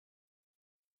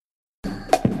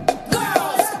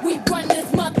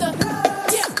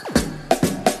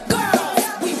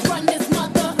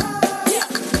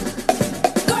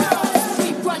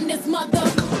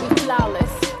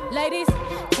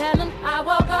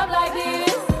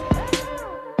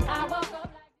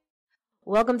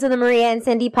Welcome to the Maria and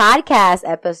Cindy podcast,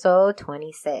 episode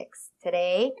 26.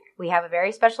 Today, we have a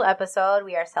very special episode.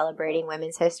 We are celebrating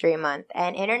Women's History Month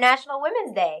and International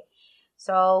Women's Day.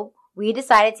 So, we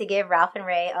decided to give Ralph and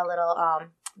Ray a little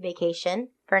vacation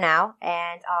for now.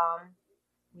 And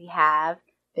we have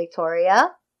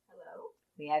Victoria. Hello.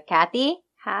 We have Kathy.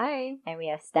 Hi. And we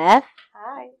have Steph.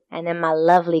 Hi. And then my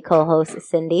lovely co-host,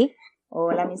 Cindy.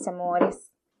 Hola, mis amores.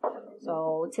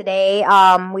 So today,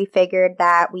 we figured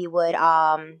that we would,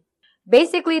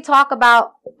 basically talk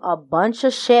about a bunch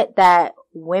of shit that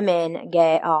women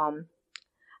get,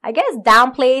 I guess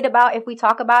downplayed about if we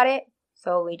talk about it.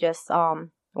 So we just,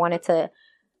 wanted to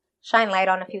shine light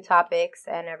on a few topics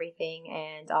and everything.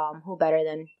 And, who better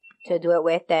than to do it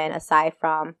with than aside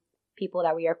from people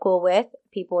that we are cool with,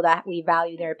 people that we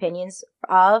value their opinions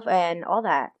of and all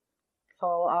that.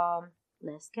 So,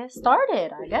 let's get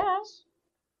started,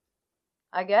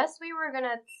 I guess we were going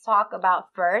to talk about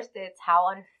first, it's how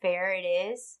unfair it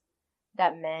is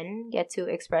that men get to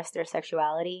express their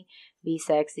sexuality, be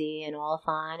sexy and all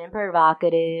fun and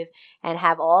provocative and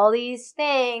have all these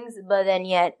things, but then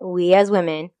yet we as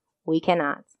women, we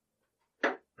cannot.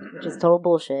 Which is total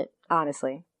bullshit,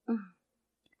 honestly.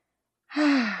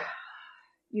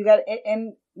 You got it,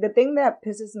 and the thing that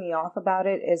pisses me off about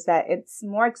it is that it's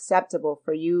more acceptable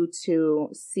for you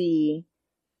to see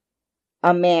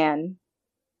a man,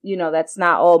 you know, that's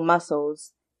not all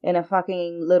muscles in a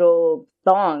fucking little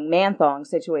man thong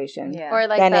situation. Yeah. Or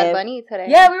like Bad Bunny today.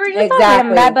 Yeah, we were just talking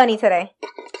about Bad Bunny today.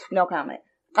 No comment.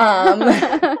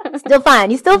 Still fine.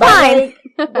 You still fine.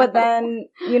 But then,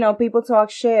 you know, people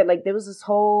talk shit. Like, there was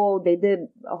they did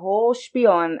a whole spiel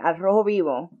on Al Rojo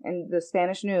Vivo in the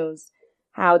Spanish news,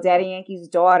 how Daddy Yankee's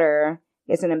daughter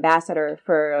is an ambassador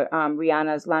for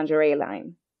Rihanna's lingerie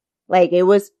line. Like,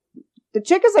 the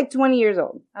chick is like 20 years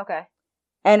old. Okay.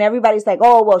 And everybody's like,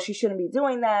 oh, well, she shouldn't be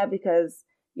doing that because,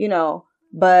 you know,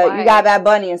 but Why? You got Bad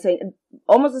Bunny and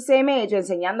almost the same age,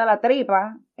 enseñando la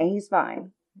tripa, and he's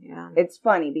fine. Yeah. It's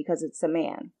funny because it's a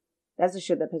man. That's the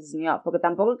shit that pisses me off. Porque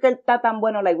tampoco que él está tan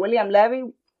bueno like William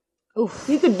Levy. Oof.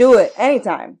 He could do it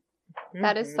anytime.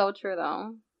 That is so true,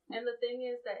 though. And the thing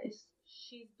is that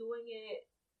she's doing it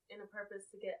in a purpose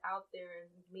to get out there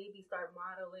and maybe start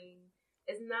modeling.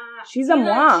 It's not. She's a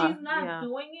mom. She's not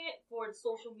doing it for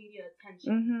social media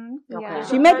attention. Mm-hmm. Okay. Yeah.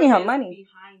 She's making her money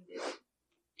behind it.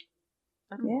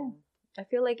 Yeah. I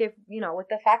feel like if, you know, with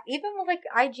the fact, even with like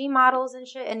IG models and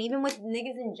shit, and even with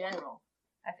niggas in general,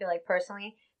 I feel like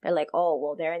personally, they're like, oh,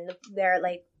 well, they're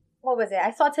like, what was it?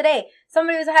 I saw today,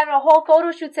 somebody was having a whole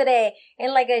photo shoot today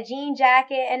in like a jean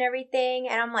jacket and everything,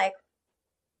 and I'm like,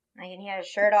 and he had his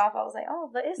shirt off. I was like, oh,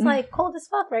 but it's like cold as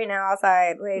fuck right now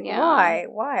outside. Like,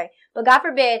 why? But God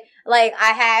forbid, like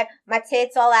I had my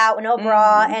tits all out with no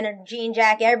bra and a jean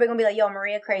jacket. Everybody gonna be like, yo,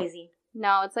 Maria crazy.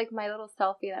 No, it's like my little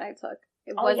selfie that I took.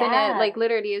 It wasn't like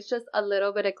literally, it's just a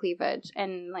little bit of cleavage.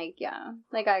 And like,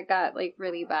 like I got like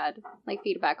really bad like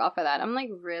feedback off of that. I'm like,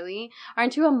 really?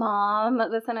 Aren't you a mom?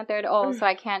 This and a third. Oh, so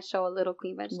I can't show a little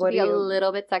cleavage to be a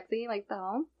little bit sexy? Like the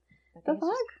hell? The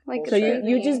fuck? Like, so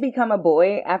you just become a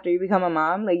boy after you become a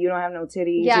mom? Like, you don't have no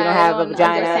titties, yeah, you don't have a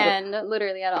vagina? Understand,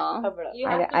 literally at all. You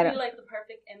have to be like the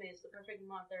perfect image, the perfect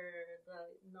mother,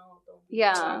 don't be.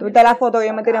 Yeah. ¿Tú viste la foto que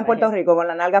yo me tiré en Puerto Rico con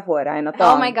la nalga afuera?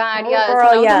 Oh my God, yes.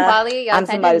 Girl, in Bali, yes,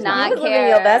 I did not care. Living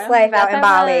your best life out in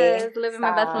Bali. Living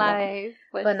my best life.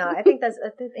 But no, I think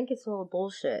it's a little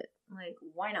bullshit. Like,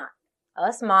 why not?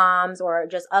 Us moms or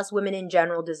just us women in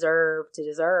general deserve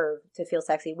to feel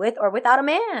sexy with or without a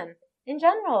man in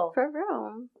general. For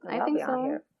real. I think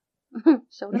so.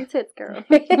 Show them tits, girl.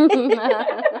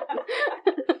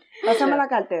 Pásame la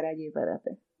cartera allí,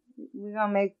 espérate. We're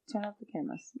gonna turn off the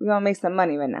cameras. We're gonna make some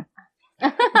money right now.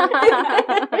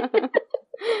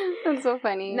 That's so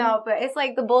funny. No, but it's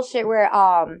like the bullshit where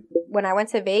when I went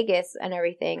to Vegas and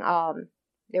everything,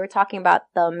 they were talking about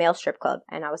the male strip club,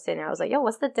 and I was sitting there, I was like, yo,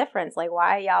 what's the difference? Like,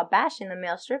 why are y'all bashing the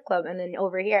male strip club? And then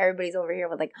over here, everybody's over here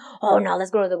with like, oh no,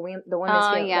 let's go to the women's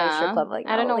strip club. Like,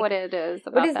 I don't know like, what it is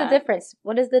about what is the difference?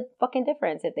 What is the fucking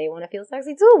difference? If they want to feel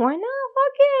sexy too, why not?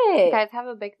 Fuck it. You guys have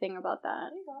a big thing about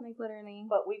that. Like, literally.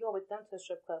 But we go with them to the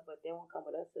strip club, but they won't come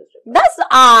with us to the strip club. That's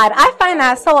odd. I find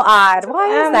that so odd.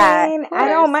 Why is that? I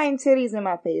don't mind titties in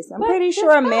my face. I'm pretty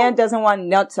sure a man doesn't want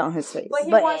nuts on his face.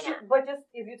 But just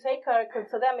if you take her, because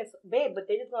to them it's big, but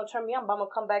they're just going to turn me on, but I'm going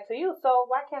to come back to you. So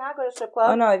why can't I go to the strip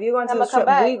club? Oh, no, if you're going to the strip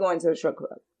club, we going to the strip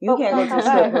club. You can't go to the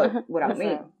strip club without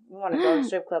me. You want to go to the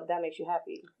strip club, that makes you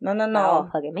happy. No.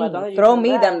 Throw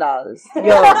me them dollars. Yo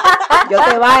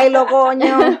te bailo,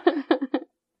 coño.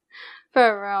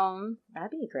 For real.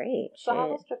 That'd be great. So Shit. how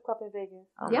was strip club in Vegas?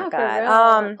 Oh Yeah, my for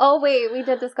god. real. Oh wait, we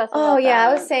did discuss. Oh about yeah, I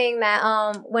that. was saying that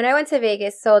when I went to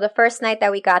Vegas, so the first night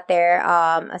that we got there,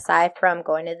 aside from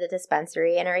going to the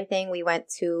dispensary and everything, we went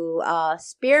to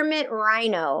Spearmint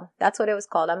Rhino. That's what it was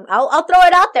called. I'll throw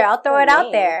it out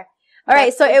there. All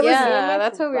right, so it was. Yeah,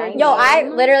 that's what we were. Yo, I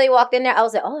literally walked in there. I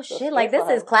was like, oh shit, like this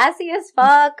is classy as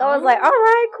fuck. I was like, all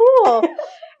right, cool.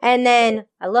 And then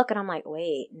I look and I'm like,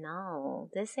 wait, no,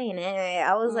 this ain't it.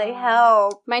 I was like,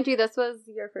 help. Mind you, this was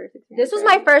your first experience. This was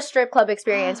my first strip club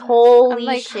experience. Holy I'm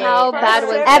like, shit. how bad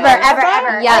was it?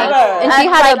 Ever. Yeah. Ever. And she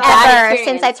had a bad ever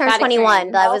since I turned bad 21.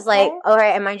 experience. I was like, all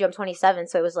right, and mind you, I'm 27,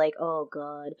 so it was like, oh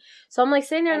god. So I'm like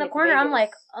sitting there in And the it's corner. I'm Vegas.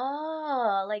 like,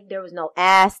 oh, like there was no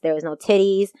ass, there was no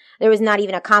titties, there was not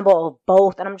even a combo of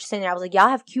both. And I'm just sitting there. I was like, y'all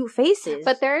have cute faces,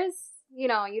 But there's, you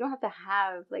know, you don't have to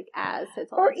have like ass to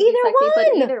Or to be either sexy, one.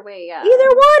 But either way, yeah. either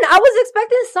one. I was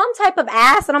expecting some type of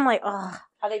ass, and I'm like, oh.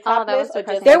 Are they Oh, that was topless or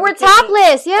depressing. just? They were like,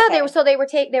 topless, yeah. Okay.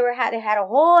 They had a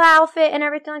whole outfit and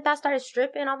everything like that. Started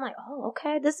stripping. I'm like, oh,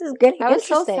 okay, this is getting I was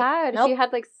so interesting. sad. Nope. She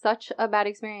had like such a bad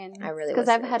experience. I really because was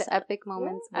I've really had sad. epic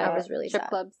moments. Yeah. at I was really strip sad.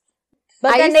 clubs.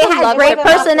 But I then used they to had love great strip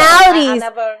clubs. personalities. I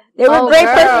never. They were Oh, great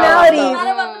girl. personalities.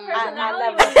 Not about the I personality.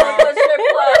 never- when you go to a strip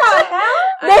club.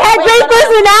 They had great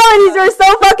personalities. They were so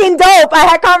fucking dope. I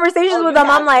had conversations with them.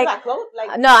 I'm like,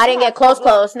 no, I didn't get close.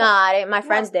 No, I didn't. My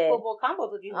friends did. Football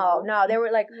combos with you. Oh no, they were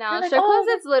like, No, they're like, strip clubs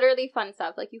oh, is literally fun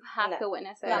stuff. Like you have No. to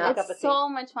witness it. Not my cup of It's tea. so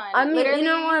much fun. I mean, literally, you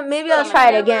know what? Maybe so I'll much try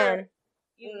it fun. again.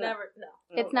 You never know.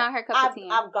 It's not her cup of tea.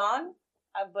 I've gone,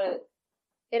 but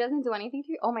It doesn't do anything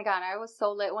to you. Oh my god, I was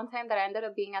so lit one time that I ended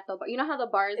up being at the bar. You know how the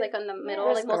bar is like in the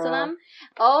middle, like most of them.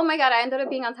 Oh my god, I ended up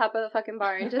being on top of the fucking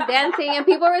bar and just dancing, and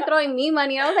people were throwing me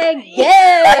money. I was like,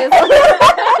 yes.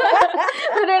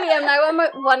 Literally, I'm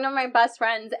not one of my best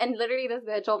friends, and literally this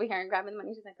bitch over here and grabbing the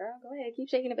money. She's like, "Girl, go ahead, keep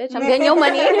shaking it, bitch. I'm getting your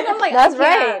money." I'm like, That's I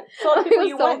can't. right. so the It people was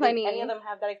you so went, funny. did any of them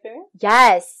have that experience?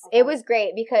 Yes, Okay. it was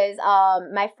great because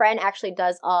my friend actually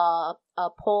does a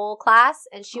pole class,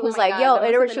 and she Oh was my like, God, "Yo," that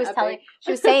and must she have was been telling, epic.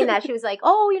 she was saying that she was like,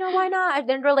 "Oh, you know why not?" And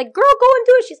then they're like, "Girl, go and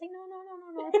do it." She's like, "No."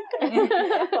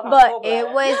 But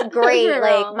it was great. You're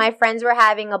Like wrong. my friends were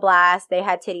having a blast. They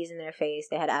had titties in their face.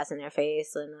 They had ass in their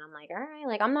face, and I'm like, all right,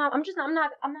 like I'm not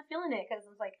feeling it because I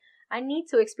was like, I need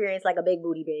to experience like a big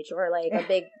booty bitch or like a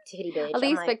big titty bitch. At I'm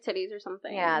least like, big titties or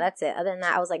something. yeah, that's it. Other than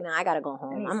that, I was like, nah, I gotta go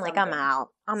home. need I'm like, I'm something. out.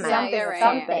 I'm Yeah, out. you're right.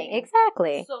 Something.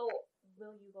 Exactly. So,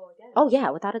 will you go again? Oh yeah,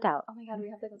 without a doubt. Oh my god, we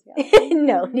have to go together.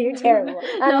 No, you're terrible.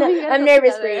 No, we gotta I'm go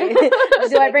nervous for together. you.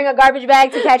 Do I bring a garbage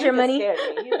bag to catch your money? You just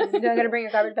scared me. Do I gotta bring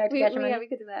a garbage bag to catch your Yeah, money? we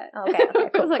could do that. Okay, okay, I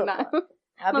cool, was like, cool, nah. cool.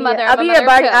 I'll My be mother. your, I'll be your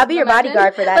mother of two. I'll be your Imagine.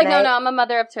 bodyguard for that Like, night. no, I'm a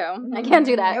mother of two. I can't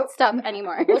do that Nope. stuff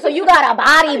anymore. So you got a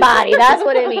body. That's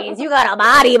what it means. You got a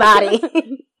body.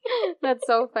 That's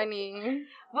so funny.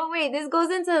 But wait, this goes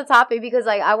into the topic because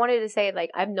like I wanted to say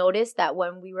like I've noticed that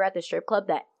when we were at the strip club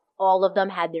that all of them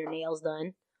had their nails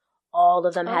done. All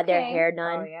of them had their Okay. hair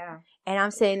done. Oh yeah. And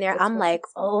I'm sitting there, It's I'm what like,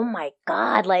 it's oh my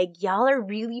God, like y'all are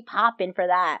really popping for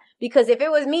that. Because if it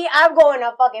was me, I'm going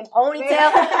a fucking ponytail. Whip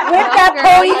that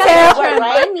Girl, you gotta ponytail. get your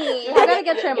Right? money. You gotta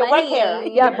get your Your work money. hair.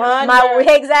 Yeah, Bun my hair.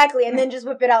 exactly, and then just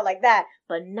whip it out like that.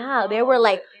 But now they were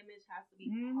like, the image has to be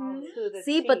Mhm. polished. To the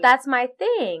see, T. but that's my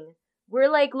thing. We're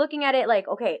like looking at it like,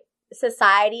 okay,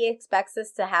 society expects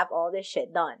us to have all this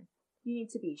shit done. You need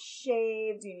to be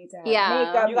shaved. You need to have Yeah.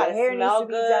 makeup. You Your gotta hair needs smell to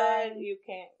be good. done. You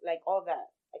can't like all that.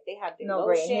 Like they have their No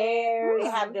gray lotion. hairs. They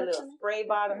have their little spray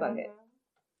bottle. Fuck it.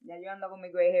 Ya yo ando con mi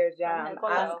gray hairs ya. I'm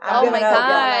Oh giving my up,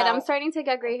 god, now. I'm starting to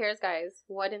get gray hairs, guys.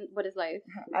 What is life?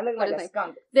 I look What like is a it?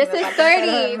 skunk. This is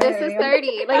 30. This is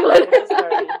 30. Like,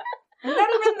 literally. I'm not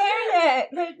even there yet.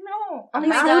 Like no. Oh I'm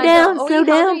my not. God. down, Oh, slow how old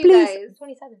down, are you please. guys?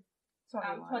 27.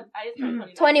 21. I just turned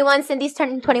 29. 21. Cindy's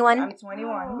turning 21. I'm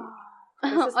 21.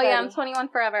 Oh yeah, I'm 21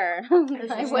 forever. I wish. is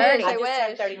I 30. I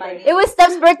just turned wish. 30. It was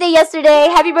Steph's birthday yesterday.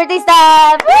 Happy birthday,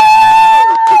 Steph!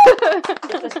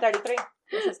 This is 33.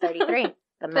 This is 33.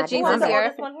 The magic Jesus Who's the number. year.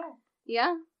 oldest one here?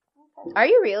 Yeah. Are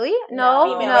you really?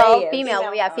 No, Female. no, Ray is.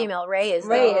 female. Yeah, female. Ray is.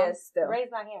 Ray though. is still. Ray's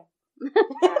not here.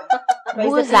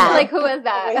 Who is that? Like, who is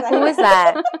that? Who is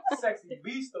that? Sexy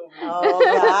beast over here. Oh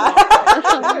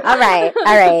God. All right,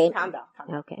 all right. Calm down. Calm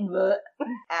down. Okay.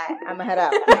 I'm gonna head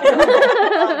up.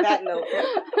 On that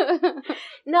note.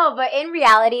 No, but in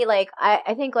reality, like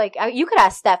I think like you could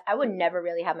ask Steph. I would never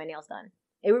really have my nails done.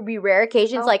 It would be rare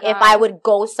occasions. Oh, like if God. I would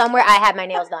go somewhere, I had my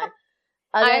nails done.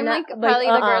 Other I'm than like that, probably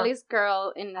the uh-uh. girliest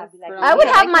girl in this I'd be like, room. I would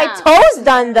Yeah, have my can't. toes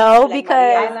done though Like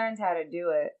because I learned how to do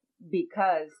it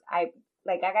because I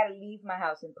gotta leave my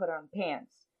house and put on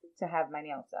pants to have my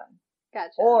nails done,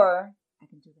 Gotcha. or I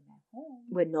can do them at home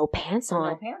with no pants with on.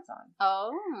 no pants on.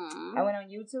 Oh. I went on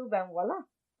YouTube and voila,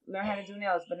 learn how to do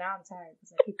nails. But now I'm tired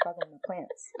because I keep fucking with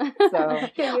plants.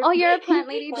 So Oh, you're a plant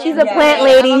lady too. She's a Yeah, plant yeah,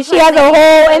 lady. I'm a She has plant a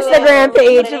whole lady. Instagram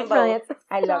page Put it in of plants.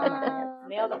 I love my plants.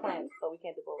 Nails are plants, so we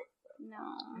can't do both.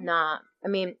 No. Nah, I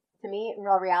mean, to me, in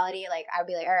real reality, like, I'd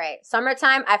be like, all right,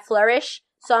 summertime, I flourish.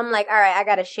 So I'm like, all right, I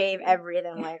gotta shave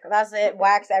everything. Like, that's it.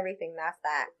 Wax everything. That's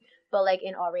that. But, like,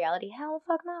 in all reality, hell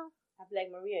the fuck no. I'd be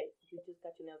like, Maria, you just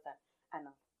got your nails done. I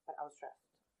know, but I was stressed.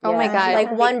 Oh my Yeah. God.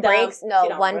 Like, one Pick them, breaks. she No,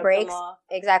 don't one rip breaks. them off.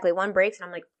 Exactly. One breaks, and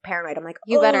I'm, like, paranoid. I'm like,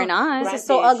 You better "Ugh, not. This Right is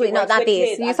so there, ugly. she No, works not with these.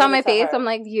 kids. You I saw give my it to face. her. I'm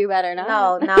like, you better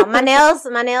not. No. My nails,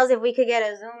 if we could get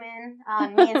a zoom in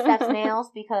on me and Steph's nails,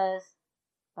 because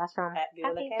that's from At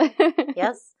Viola Happy. Academy.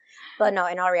 Yes. But no,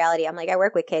 in all reality, I'm like, I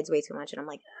work with kids way too much, and I'm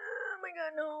like, oh my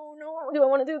god, no, do I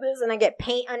want to do this? And I get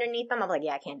paint underneath them. I'm like,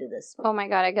 yeah, I can't do this. Oh my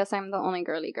God. I guess I'm the only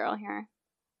girly girl here.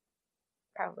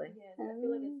 Probably. Yeah, I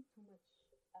feel like it's too much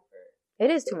effort. It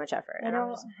is too much effort, I and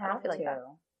don't I don't feel like that.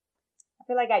 I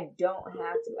feel like I don't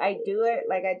have to. I do it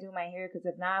like I do my hair because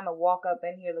if not, I'm gonna walk up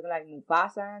in here looking like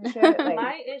Mufasa and shit. Like,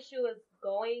 My issue is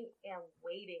going and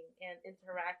waiting and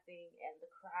interacting and the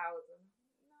crowds. And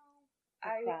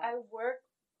no, I work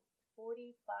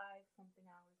 45 something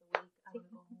hours a week. I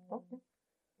want to go home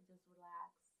and just relax.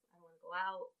 I don't want to go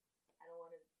out. I don't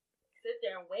want to sit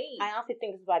there and wait. I honestly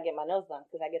think this is why I get my nails done,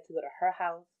 because I get to go to her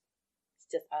house. It's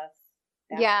just us.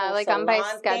 That Yeah, whole like I'm by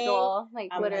salon schedule. Like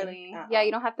I'm like, literally. uh-uh. Yeah,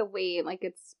 you don't have to wait. Like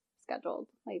it's scheduled.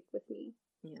 Like with me.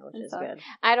 Yeah, which And is so- good.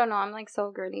 I don't know. I'm like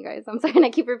so girly, guys. I'm sorry. And I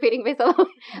keep repeating myself.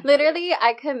 Literally,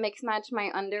 I could mix match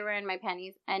my underwear and my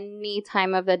panties any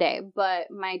time of the day, but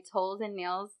my toes and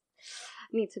nails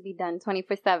need to be done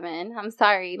 24/7. I'm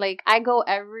sorry. Like I go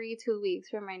every 2 weeks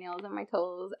for my nails and my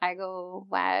toes. I go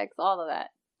wax, all of that.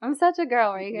 I'm such a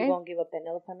girl, right, You guys? gonna give up that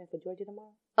nail appointment for Georgia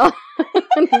tomorrow?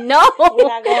 No. We're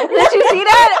not going. Did you see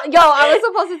that? Yo, I was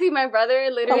supposed to see my brother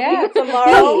literally Yeah,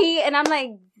 tomorrow. and I'm like,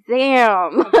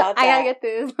 damn, About I gotta that. get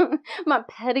this my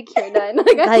pedicure done.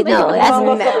 Like, I know like, that's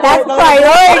almost that's like-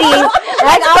 priorities.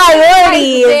 That's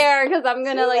priorities. there because I'm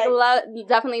gonna like Like-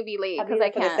 definitely be late I'll be because there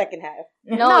I for can't. the second half.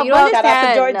 No, you but- don't Shout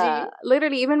out to understand. Georgie.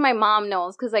 Literally, even my mom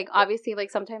knows because, like, obviously, like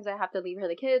sometimes I have to leave her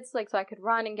the kids, like, so I could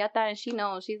run and get that, and she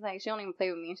knows. She's like, she don't even play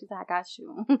with me. She's like, I got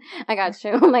you, I got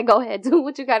you. I'm like, go ahead, do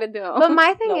what you gotta do. But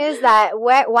my thing No. is that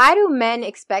why do men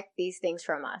expect these things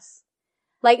from us?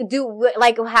 Like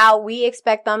like how we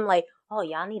expect them, like, oh,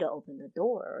 y'all need to open the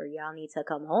door or y'all need to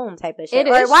come home type of shit.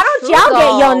 It Or is why don't true, y'all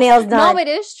get your though. nails done? No, it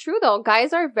is true though.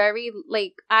 Guys are very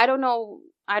like I don't know.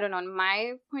 In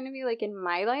my point of view, like in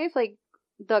my life, like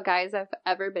the guys I've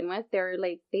ever been with, they're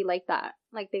like they like that.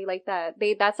 Like they like that.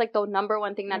 That's like the number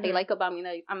one thing that they Mhm. like about me.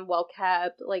 Like I'm well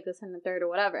kept, like this and the third or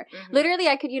whatever. Mhm. Literally,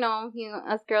 I could,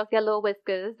 us girls get little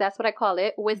whiskers. That's what I call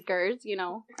it, whiskers.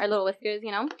 Our little whiskers.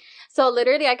 So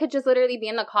literally, I could just literally be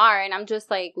in the car and I'm just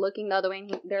like looking the other way,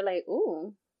 and they're like,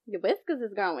 "Ooh, your whiskers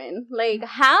is growing." Like,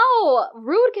 how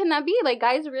rude can that be? Like,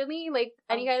 guys really like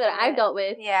any guy that I've dealt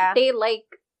with, Yeah. they like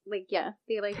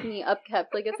they like me upkept.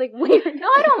 Like, it's like weird. No,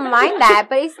 I don't mind that,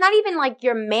 but it's not even like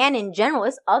your man in general.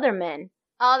 It's other men.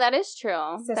 Oh, that is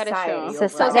true. That is Society true.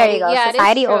 overall. There you go. Yeah, it is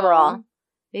Society true. overall.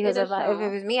 Because It if is if true.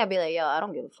 it was me, I'd be like, yo, I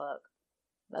don't give a fuck.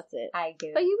 That's it. I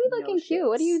give. But you be looking no cute.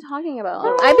 What are shits. you talking about?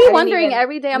 No, I I be didn't wondering even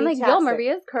every day. I'm need like, yo, chapstick.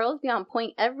 Maria's curls be on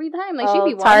point every time. Like, she be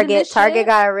wanting Target. this Target shit.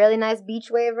 got a really nice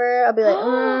beach waiver. I'll be like,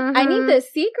 I need mhm. the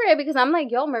secret because I'm like,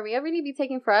 yo, Maria really be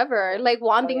taking forever, like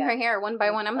wanding Oh, yeah. her hair one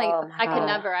by one. I'm like, Oh, my I could God.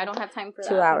 never. I don't have time for 2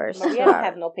 that. hours. Maria 2 don't hours.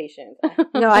 have no patience.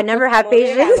 No, I never had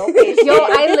Maria patience. have no patience. Yo,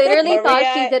 I literally thought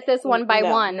Maria- she did this one by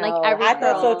No, one, no. like every I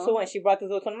girl. thought so too, and she brought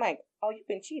this up to the mic. Oh, you've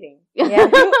been cheating. Yeah. You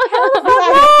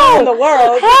have in the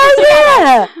world. Hell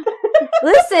yeah!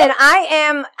 Listen,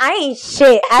 I ain't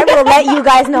shit. I will let you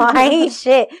guys know I ain't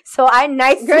shit. So I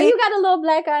nicely. Girl, you got a little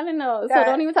black island nose, so God.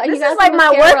 don't even talk. This You got is like some my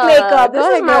mascara. work makeup. This Go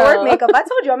is ahead, my work girl. makeup. I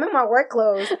told you I'm in my work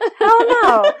clothes. Hell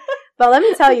no. But let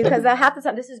me tell you, because I have to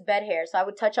tell, this is bed hair, so I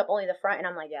would touch up only the front, and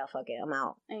I'm like, yeah, fuck it, I'm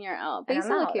out. And you're out. But And you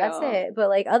I'm still look out. cute. That's it. But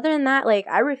like, other than that, like,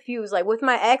 I refuse. Like with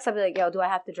my ex, I'd be like, yo, do I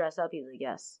have to dress up? He's like,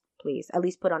 yes, please. At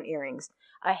least put on earrings.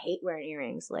 I hate wearing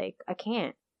earrings. Like, I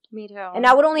can't. Me too. And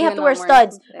I would only have Even to though wear I'm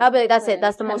wearing studs. some I'll be like, that's today. it.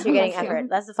 That's the most you're getting Thank you. effort.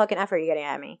 That's the fucking effort you're getting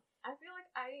at me. I feel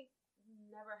like I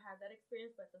never had that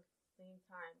experience, but at the same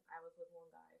time, I was with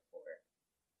one guy for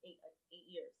eight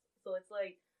years. So it's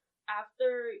like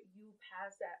after you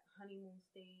pass that honeymoon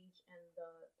stage and the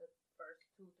first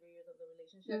 2-3 years of the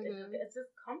relationship, it's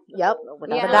just comfortable. Yep,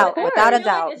 without Yeah, a doubt. of course. Without a I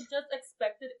feel doubt. like it's just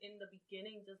expected in the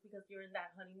beginning, just because you're in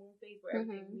that honeymoon phase where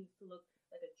everything needs to look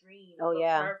like a dream. Oh, look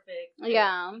yeah. perfect.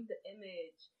 Yeah. keep the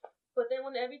image. But then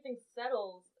when everything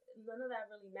settles, none of that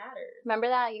really matters. Remember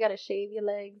that? You gotta shave your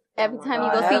legs every time you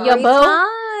God. go see Every your boo. time.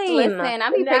 Listen, I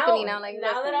be prickly now. Like,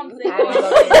 now that I'm listen. single,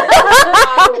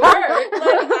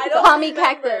 I don't Call me remember.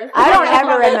 Cactus. I don't had a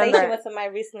ever conversation remember. with somebody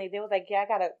recently. They was like, "Yeah, I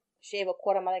gotta shave a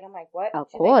quarter of my leg." I'm like, "What?" A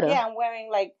She's quarter? Like, yeah, I'm wearing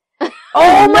like.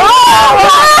 Oh no!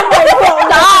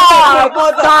 Stop!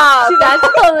 Stop! That's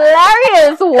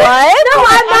hilarious. What? No,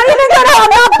 I'm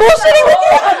not bullshitting with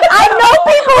you. I know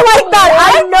people like that.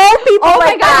 I know people Oh my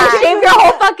like god, that. you shaved your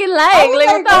whole fucking I leg. was Like,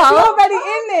 like, what the "But you hell? already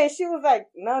in there." She was like,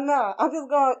 "No, I'm just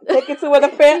gonna take it to where the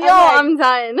fan." Yo, I'm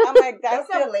done. I'm like, that's That's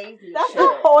still, a lazy that's shit. a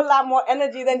whole lot more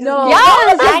energy than just. No. me. Yes,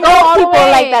 I just go know all the people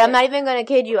way. like that. I'm not even gonna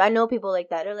kid you. I know people like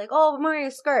that. They're like, "Oh, I'm wearing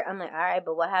a skirt." I'm like, "All right,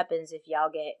 but what happens if y'all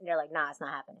get?" They're like, "Nah, it's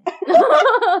not happening."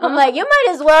 I'm like, "You might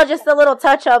as well just a little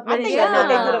touch up." I And think shit. that's what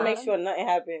they Nah, do nah, to make nah. sure nothing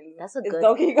happens. That's a It's good-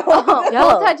 Donkey Kong. Oh, Yo,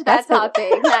 don't touch that that's a-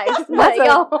 topic. Next. That's Like,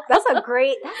 yo. a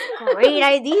great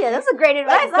idea. That's a great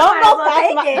advice.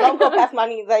 Like, don't go past my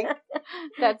knees. Like,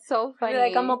 That's so funny.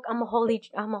 Like I'm a holy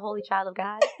child of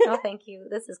God. No, thank you.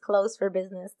 This is closed for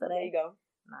business there today. you go.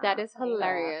 That is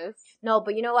hilarious. No,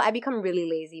 but you know what? I become really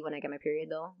lazy when I get my period,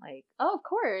 though. Like Oh, of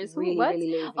course. really, What?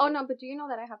 really lazy. Oh no, but do you know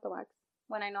that I have to wax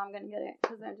when I know I'm gonna get it?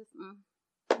 Because I just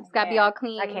it's gotta be all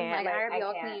clean. I can't. Like, I gotta be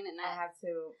all can't. clean and I that. have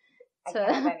to. I To-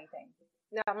 can't have anything.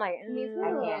 No, I'm like, Me too.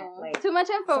 I can't, like, Too much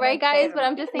info, someone right, guys? say But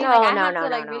I'm just saying, No, like, I no, have no, to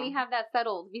no, like no. really have that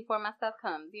settled before my stuff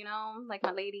comes. You know, like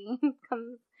my lady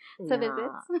comes nah. to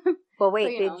visit. But wait, So,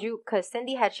 you did know. you? Because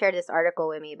Cindy had shared this article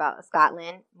with me about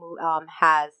Scotland. Who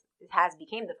has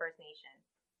became the first nation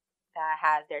that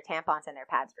has their tampons and their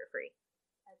pads for free.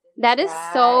 That is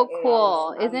so That is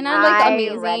cool. Isn't that like I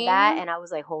amazing? read that and I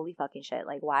was like, holy fucking shit!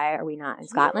 Like, why are we not in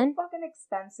It's Scotland? really fucking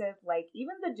expensive. Like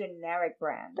even the generic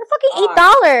brands. They're fucking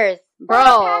 $8. For a pack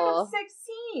Bro. of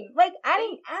 16. Like I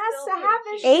didn't ask to Still have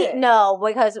pretty this cheap. shit. No,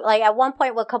 because like at one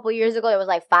point, a couple years ago, it was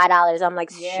like $5. I'm like,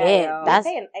 Yeah, shit, yo. that's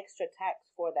They pay an extra tax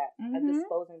for that, a Mhm.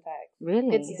 disposing tax.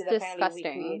 really. It's Because apparently we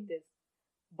disgusting. create this.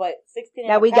 But 16 in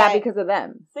That a we got pack, because of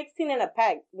them. 16 in a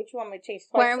pack. Which one would change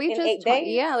Why twice aren't we in just 8 days?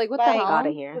 yeah, like what Like, the hell? Out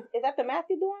of here. Is that the math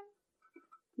you're doing?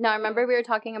 No, I remember we were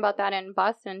talking about that in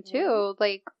Boston too. Mm-hmm.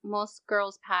 Like most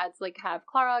girls' pads like have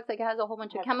Clorox, like it has a whole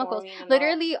bunch of Have chemicals. chlorine and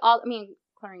Literally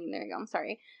chlorine, there you go, I'm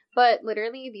sorry. But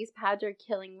literally these pads are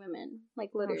killing women.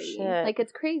 Like literally. shit. Like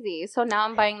it's crazy. So now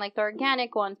I'm buying like the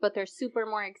organic ones, but they're super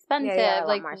more expensive. a lot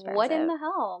like more what in expensive. the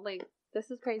hell? Like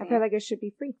this is crazy. I feel like it should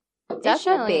be free. It should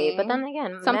Definitely. be, but then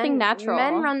again, Something natural.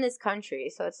 Men run this country,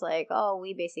 so it's like, oh,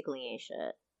 we basically ain't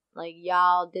shit. Like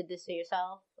y'all did this to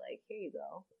yourself. Like here you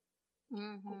go. You're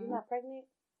Mhm. not pregnant?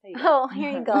 There you go. Oh,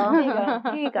 here you go. Here you go.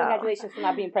 Here you go. Congratulations for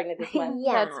not being pregnant this month.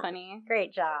 Yeah. That's funny.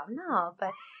 Great job. No,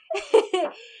 but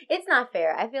it's not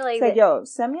fair. I feel like Say, that- yo,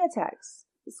 send me a text.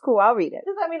 It's cool. I'll read it.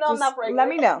 Just let me know I'm Just not pregnant. let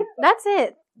me know. that's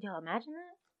it. Yo, imagine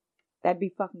that. That'd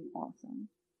be fucking awesome.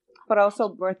 But also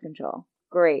birth control.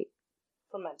 Great.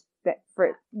 For men.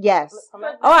 Yes. For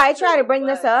men? Oh, I tried to bring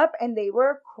this up and they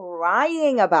were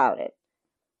crying about it.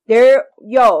 They're,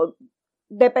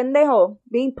 de pendejo,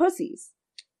 being pussies.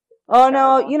 Oh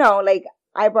no, Terrible. like,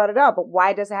 I brought it up, but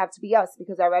why does it have to be us?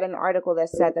 Because I read an article that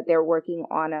said that they're working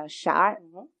on a shot,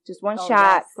 Mhm. just one Oh,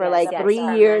 shot yes, for yes, like yes, 3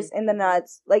 yes. years in the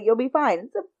nuts. Like, you'll be fine.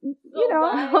 It's a,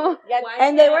 Yeah,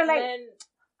 and they were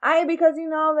like, because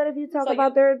that if you talk So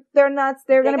about their nuts,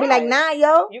 they're They gonna be got like, it. nah,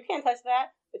 yo. you can't touch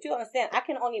that. But you understand, I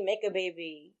can only make a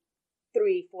baby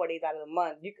 3-4 days out of the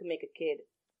month. You can make a kid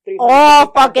 365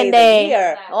 All fucking days a day.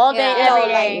 year. All day, Yeah. You know,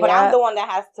 every like, day. but Yeah. I'm the one that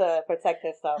has to protect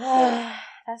herself.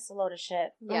 That's a load of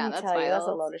shit. Let Yeah, me that's tell you, that's a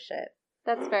wild. load of shit.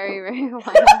 That's very, very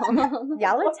wild.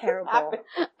 Y'all are terrible.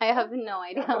 I have no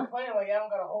idea. I'm complaining like y'all don't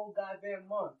got a whole goddamn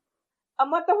month. A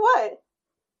month of what?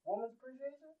 Woman's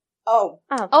appreciation? Oh.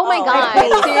 Oh my Oh, god.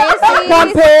 please. Seriously?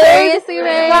 Compared- Seriously,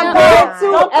 Ray? Compared to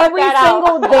Don't cut every that out.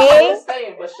 single I'm day, just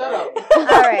saying, but shut up. All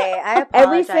right, I apologize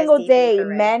every single deeply day, for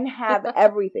Ray. men have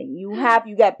everything. You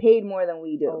get paid more than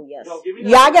we do. Oh yes. Yo, give me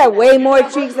Y'all that- got way give me more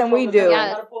that cheeks than we microphone do. because I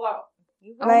Yes. gotta pull out.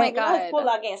 Oh my Like, Let's pull god.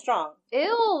 out getting strong.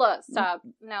 Ew. Stop.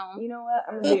 No. You know what?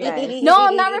 I'm gonna be nice. No,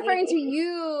 I'm not referring to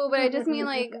you, but I just mean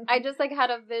like I just like had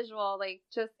a visual, like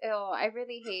just ew. I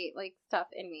really hate like stuff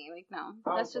in me. Like no,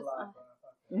 I'll that's just pull out.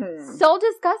 Mhm. so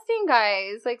disgusting,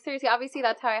 guys. Like seriously, obviously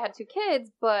that's how I had 2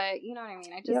 kids, but you know what I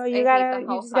mean. I just Yo, I you hate gotta, the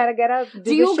whole you just fuck. gotta get up. Do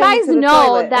the you shimmy guys to the know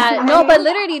toilet. that? No, but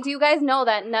literally, do you guys know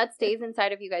that nut stays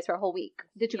inside of you guys for a whole week?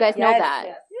 Did you guys know Yes, that?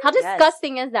 yes. How Yes.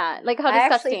 disgusting is that? Like how I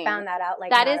disgusting. actually found that out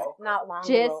like That not, is not long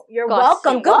disgusting. ago. You're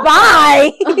welcome.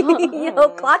 Goodbye. Yo,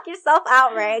 clock yourself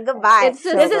out, Ray. Goodbye. It's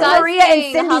just this is Maria and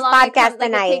Cindy's how long it podcast comes, like,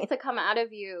 tonight. It takes to come out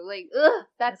of you. Like, ugh,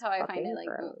 that's how I find fucking it. Like,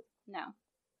 gross. no,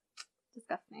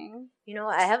 disgusting. You know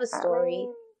what? I have a story.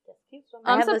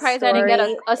 I'm surprised I didn't get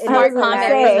a smart comment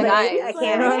from the guys. I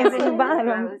can't from the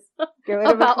bottom.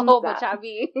 About but y'all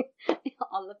be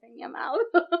all up in your mouth.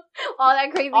 All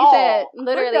that crazy shit.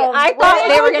 Literally. I thought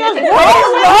they were gonna say what's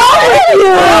wrong with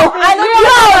you? Who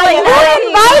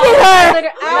invited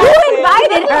her? Who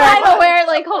invited her? I'm aware,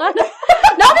 like, hold on.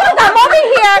 No, because I'm over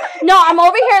here. No, I'm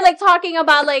over here, like, talking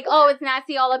about, like, oh, it's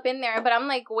nasty all up in there. But I'm,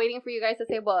 like, waiting for you guys to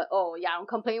say, but, oh, yeah, I don't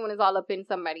complain when it's all up in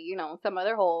somebody, you know, some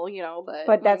other hole, you know, but.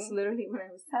 But that's literally what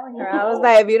I was telling her. I was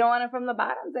like, if you don't want it from the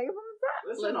bottom, take it from the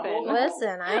top.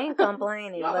 Listen, I ain't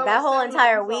complaining. But that whole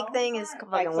entire week thing is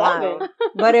fucking wild.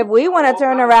 But if we want to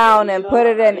turn around and put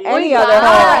it in any other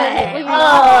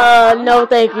hole. No,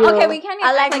 thank you. Okay, we can't.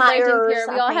 I like my legends ears. here.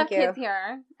 We all have kids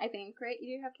here, I think, right?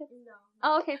 You do have kids? No.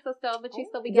 Oh, okay, so still, but you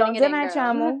still be getting it in, girl.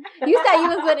 Chamo. You said you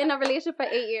was in a relationship for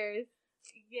 8 years.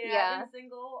 Yeah. I've been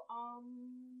single,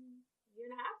 year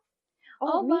and a half.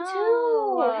 Oh, me wow.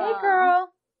 too. Hey,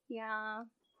 girl. Yeah.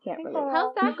 Can't believe it.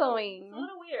 How's that going? It's a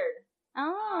little weird.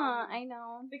 Oh, I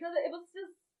know. Because it was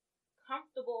just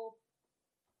comfortable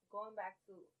going back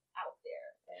to out there.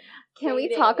 Can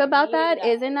we talk about that?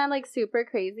 Isn't that like super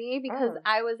crazy? Because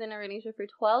I was in a relationship for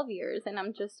 12 years and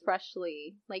I'm just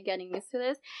freshly like getting used to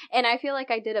this. And I feel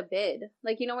like I did a bid.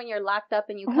 Like, you know, when you're locked up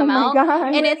and you come out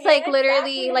and it's like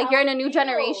literally like you're in a new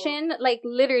generation. Like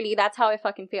literally that's how it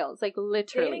fucking feels. Like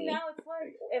literally. Now it's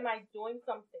like, am I doing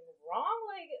something wrong?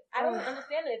 Like, I don't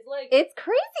understand it. It's like, it's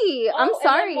crazy. I'm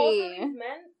sorry. Most of these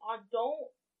men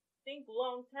don't think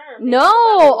long term. No.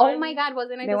 Oh my God.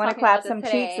 Wasn't I they just want to talking clap about some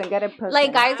this today? cheeks and get it pussy.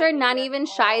 Like guys are not even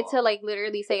shy to like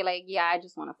literally say like, yeah, I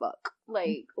just want to fuck.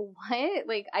 Like what?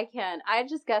 Like I can't. I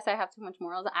just guess I have too much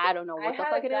morals. I don't know what the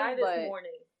fuck it is. This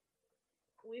morning.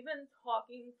 We've been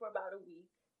talking for about a week,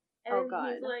 and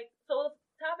he's like, so the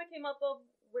topic came up of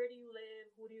where do you live,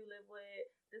 who do you live with,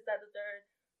 this, that, the third.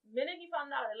 Minute he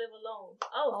found out I live alone.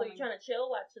 So you trying to chill,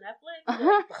 watch Netflix?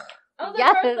 Like, I was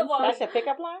like, first of all, that's a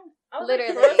pickup line. I was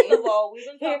literally. Like, first of all, we've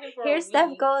been talking for a week. Here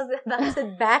Steph goes about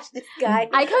to bash this guy.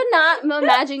 I could not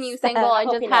imagine you single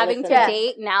and just having to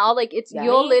date now. Like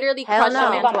you'll literally crush a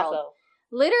man's world.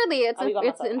 Literally,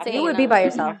 it's insane. You would be by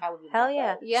yourself. Hell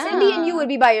yeah. Yeah. Cindy and you would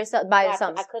be by yourself.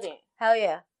 I couldn't. Hell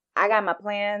yeah. I got my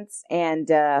plants and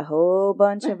a whole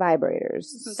bunch of vibrators.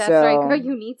 That's right, girl.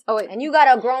 You need and you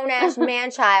got a grown ass man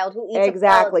child who eats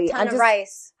a ton of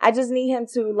rice. I just need him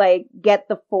to like get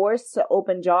the force to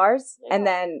open jars, and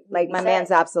then like my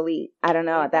man's obsolete. I don't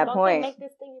know at that point. Make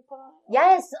this thing you put on?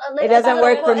 Yes, it doesn't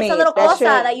work for me. It's a little cosa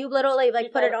that you literally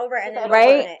like put it over and then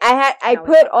right. I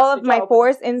put all of my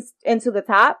force into the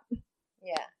top.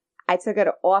 Yeah, I took it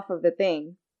off of the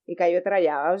thing. I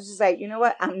was just like, you know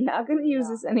what? I'm not going to use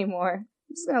this anymore.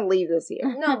 I'm just going to leave this here.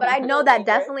 No, but I know that I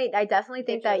definitely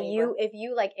think that if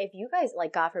you guys,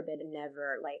 like, God forbid,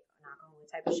 never, like, knock on wood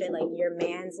type of shit, like, your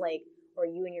man's, like, or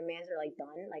you and your man's are, like,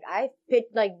 done. Like,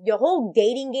 like, the whole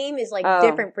dating game is, like,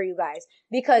 different for you guys.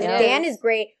 Because Dan is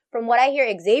great. From what I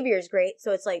hear, Xavier is great.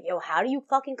 So it's like, yo, how do you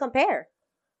fucking compare?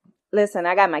 Listen,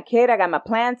 I got my kid, I got my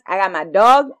plants, I got my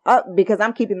dog, because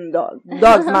I'm keeping the dog.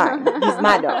 Dog's mine. He's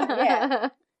my dog. Yeah.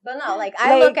 But no, like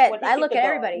I look at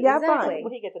everybody. Yeah, exactly. fine.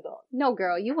 Would he get the dog? No,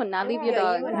 girl, you will not leave your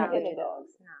dogs. You would not leave your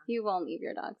dogs. You won't leave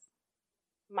your dogs.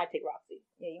 Might take Roxy.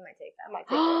 Yeah, you might take that. Might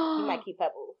take her. He might keep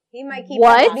Pebbles. He might keep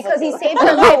what? Pebbles because he saved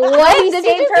her life. What? He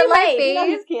saved her life. You know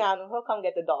he's Keanu. He'll come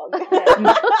get the dog.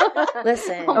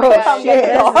 Listen.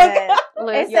 Shit.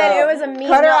 It said it was a meme.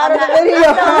 Cut her out of the video.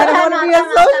 I don't want to be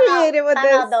associated with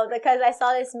this. Though, because I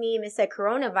saw this meme. It said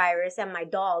coronavirus and my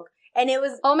dog. And it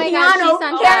was Keanu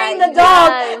carrying the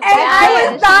dog. And I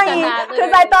was dying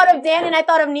because I thought of Dan and I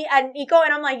thought of Nico.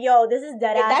 And I'm like, yo, this is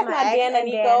dead ass. That's not Dan and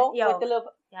Nico. Yo, with the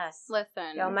little... Yes.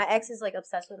 Listen. Yo, my ex is like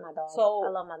obsessed with my dog. So I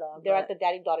love my dog. They're at the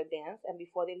daddy-daughter dance. And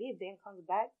before they leave, Dan comes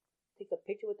back, takes a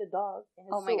picture with the dog.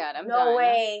 Oh my God, I'm done. No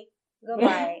way.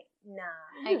 Goodbye. Nah.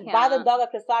 I can't. Buy the dog a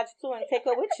corsage too and take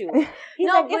her with you. He's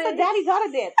like, it's a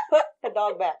daddy-daughter dance. Put the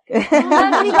dog back.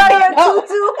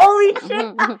 Holy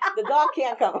shit. The dog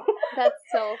can't come. That's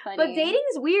so funny. But dating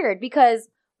is weird because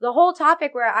the whole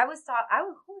topic where who was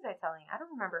I telling? I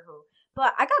don't remember who.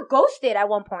 But I got ghosted at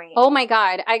one point. Oh my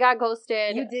God. I got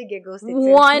ghosted. You did get ghosted too.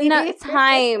 One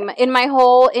time in my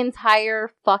whole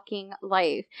entire fucking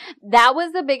life. That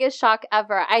was the biggest shock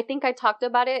ever. I think I talked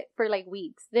about it for like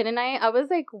weeks, didn't I? I was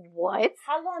like, what?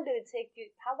 How long did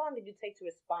you take to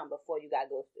respond before you got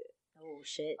ghosted? Oh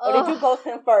shit. Or did you ghost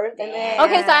him first? And then...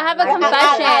 Okay, so I have a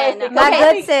confession. My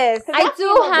good sis. I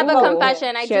do have a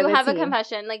confession. I do have a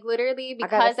confession. Like literally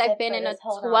because I've been in a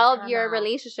 12-year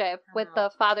relationship with the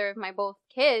father of my both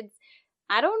kids,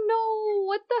 I don't know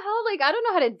what the hell. Like, I don't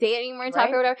know how to date anymore and talk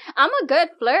Right. or whatever. I'm a good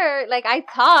flirt. Like, I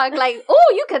talk. Like,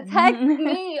 oh, you could text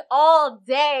me all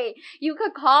day. You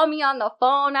could call me on the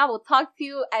phone. I will talk to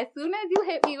you as soon as you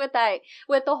hit me with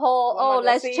the whole, When am I gonna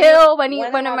let's see chill. you?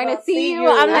 When am I going to see you?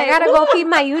 I'm like, like, I gotta go feed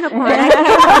my unicorn. I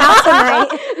can't come out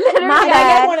tonight. Literally, My I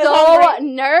bad. get so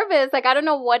nervous. Like, I don't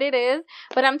know what it is,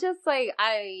 but I'm just like,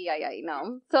 I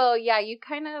know. So, yeah, you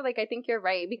kind of, like, I think you're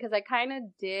right, because I kind of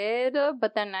did,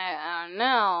 but then I don't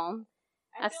know.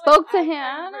 I feel spoke like to him. can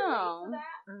I don't relate know. to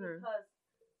that because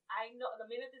I know the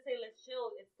minute they say let's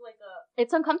chill, it's like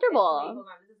It's wait, uncomfortable. hold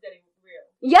on, this is getting real.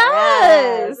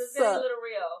 Yes. This is getting a little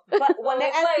real. But when they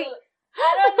It's ask like, you,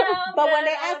 I don't know. but when man,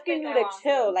 they I don't asking think you I to want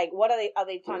chill, like, what are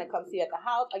they trying to come see you at the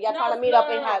house? Are y'all No, trying to meet no, up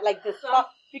no, and no. have like discuss?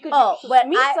 Because to but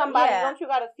meet somebody, yeah. don't you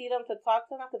gotta see them to talk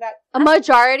to them? Because that A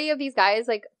majority of these guys,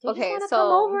 like, They okay, just so wanna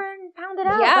come over and pound it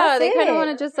out. yeah, That's they kind of it. want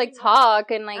to just like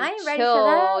talk and like I ain't chill. ready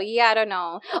for that. Yeah, I don't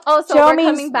know. Oh, so Chill we're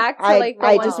means coming back to I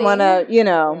one just thing. want to,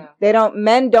 Yeah.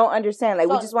 men don't understand. Like,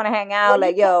 we So, just want to hang out.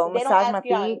 when Like, you yo, they don't massage my ask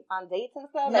you feet. on dates and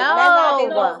stuff. No. Like, men nowadays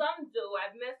No, don't. some do.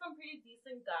 I've met some pretty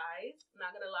decent guys,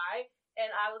 not gonna lie, and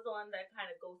I was the one that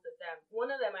kind of ghosted them. One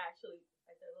of them actually,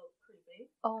 I said a little creepy.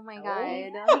 Oh my Oh. god.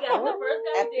 Because the first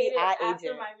guy I dated FBI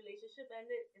after agent. my relationship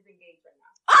ended is engaged right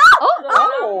now. Oh, So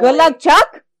I'm Good like, luck,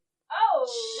 Chuck. Oh,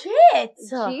 Shit.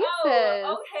 Jesus.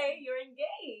 Oh, okay, you're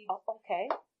engaged. Oh, okay.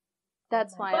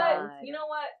 That's Oh my wild. God. But you know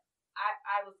what?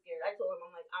 I was scared. I told him,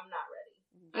 I'm like, I'm not ready.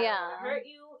 I Yeah. don't want to hurt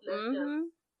you.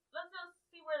 Let's just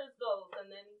see where this goes,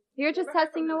 and then You're just never heard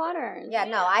testing from the him. waters. Yeah,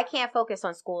 no, I can't focus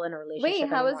on school and a relationship. Wait,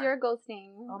 how was anymore. your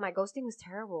ghosting? Oh, my ghosting was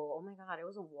terrible. Oh my god, it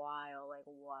was a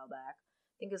while back.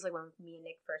 I think it was like when me and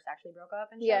Nick first actually broke up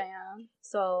and shit. Yeah, yeah.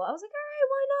 So I was like, all right,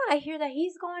 why not? I hear that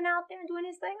he's going out there and doing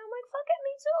his thing. I'm like, fuck it,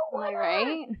 me too. Why Like, not?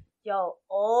 right? Yo,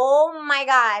 oh my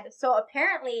god. So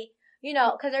apparently, you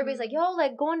know, because everybody's like, yo,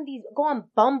 like go on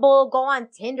Bumble, go on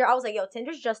Tinder. I was like, yo,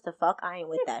 Tinder's just to fuck. I ain't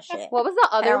with that shit. What was the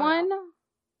other Hell no. one?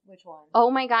 Which one?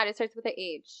 Oh my god, it starts with an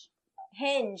H.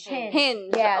 Hinge.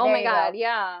 Hinge. Yeah. Oh there my you god, go.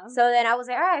 yeah. So then I was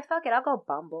like, all right, fuck it, I'll go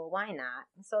Bumble. Why not?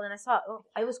 And so then I saw,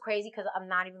 it was crazy because I'm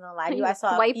not even gonna lie to you. I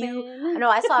saw a few.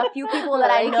 I saw a few people that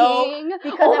I know Liking.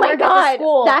 because Oh I my work at the god,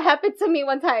 school. that happened to me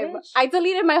one time. Bitch. I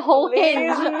deleted my whole Please, Hinge.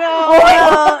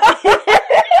 no.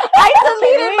 I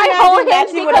deleted my whole Hinge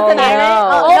matching with because an of that. island?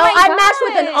 Oh, Oh no, my I god. matched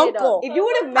with an uncle. If you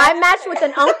would have I matched with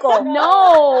an uncle.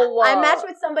 No. I matched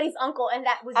with somebody's uncle, and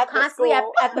that was At the constantly at,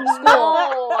 school. at the school.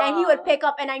 No. And he would pick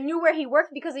up, and I knew where he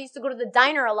worked because I used to go to the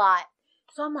diner a lot.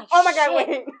 So I'm like, Oh my god, shit.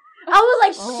 wait. I was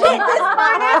like, shit, this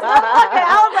fine ass motherfucker.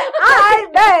 I was like, I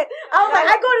bet. I was like,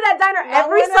 I go to that diner Now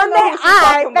every we don't know Sunday. who she's I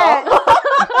talking bet. about.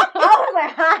 I was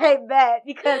like, I bet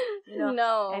because you know,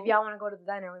 No. if y'all want to go to the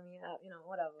diner with me, you know,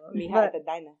 whatever. We But- had at the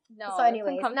diner. No. So that's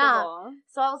anyways, uncomfortable.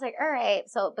 So I was like, all right.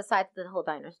 So besides the whole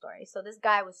diner story, so this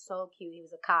guy was so cute. He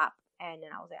was a cop. And then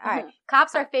I was like, all right,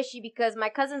 cops are fishy because my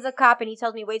cousin's a cop and he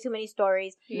tells me way too many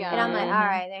stories. Yeah. And I'm like, Mhm. all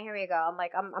right, then here we go. I'm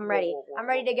like, I'm ready. I'm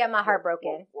ready to get my heart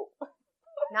broken.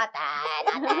 Not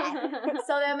that.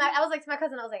 So then I was like to my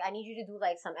cousin, I was like, I need you to do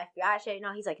like some FBI shit.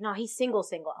 No, he's like, no, he's single.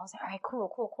 I was like, all right,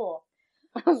 cool.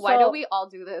 Why So- do we all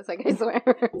do this? Like, I swear.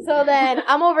 So then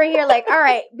I'm over here like, all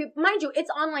right, mind you, it's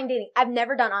online dating. I've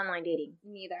never done online dating.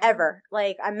 Neither. Ever.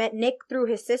 Like, I met Nick through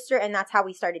his sister and that's how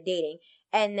we started dating.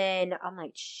 And then I'm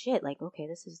like, shit, like, okay,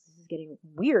 this is getting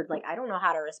weird. Like, I don't know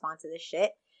how to respond to this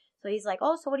shit. So he's like,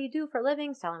 oh, so what do you do for a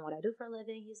living? Tell him what I do for a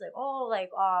living. He's like, oh, like,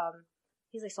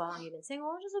 he's like, so how long have you been single?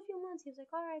 Oh, just a few months. He was like,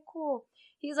 all right, cool.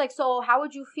 He's like, so how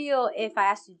would you feel if I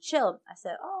asked you to chill? I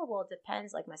said, oh, well, it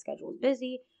depends. Like, my schedule is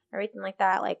busy, everything like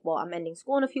that. Like, well, I'm ending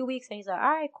school in a few weeks. And he's like, all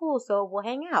right, cool. So we'll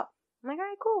hang out. I'm like, all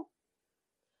right, cool.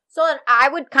 So then I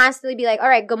would constantly be like, all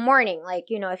right, good morning. Like,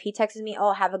 you know, if he texts me,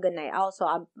 oh, have a good night. Also,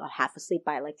 I'm half asleep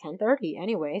by like 10:30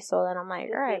 anyway. So then I'm like,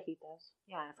 all right.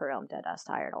 Yeah, for real, I'm dead ass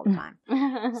tired all the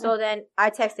time. So then I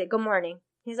texted, good morning.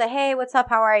 He's like, hey, what's up?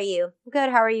 How are you? Good,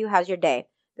 how are you? How's your day?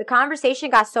 The conversation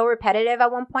got so repetitive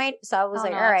at one point. So I was Oh,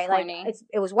 like, no, all right, that's like corny.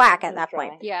 it was whack at That's that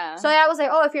point. right. Yeah. So I was like,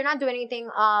 oh, if you're not doing anything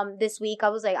this week, I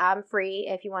was like, I'm free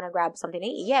if you want to grab something to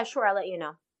eat. Yeah, sure, I'll let you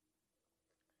know.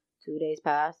 2 days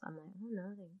passed. I'm like,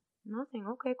 oh, nothing.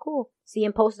 Okay, cool. See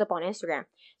him posted up on Instagram.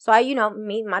 So I,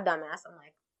 me, my dumb ass, I'm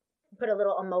like, put a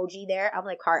little emoji there. I'm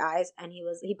like, heart eyes. And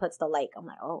he puts the like. I'm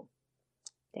like, oh,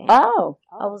 damn. Oh.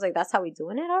 I was like, that's how we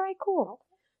doing it? All right, cool.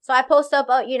 So I post up,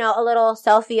 a little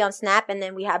selfie on Snap, and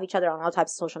then we have each other on all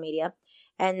types of social media.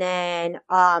 And then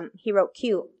he wrote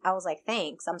cute. I was like,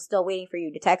 thanks. I'm still waiting for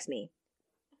you to text me.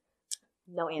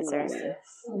 No answer.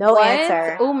 No what?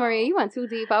 answer. Oh, Maria, you went too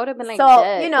deep. I would have been like, so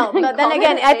dead. you know. But then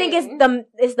again, I think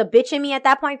it's the bitch in me at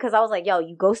that point because I was like, yo,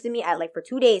 you ghosted me at like for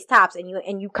 2 days tops, and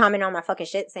you comment on my fucking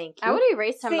shit saying cute. I would have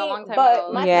erased him a long time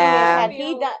ago. But Yeah. had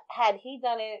he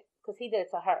done it because he did it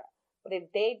to her. But if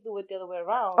they do it the other way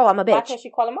around, Oh, I'm a bitch. why can't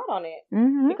she call him out on it?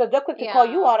 Mm-hmm. Because they're quick to call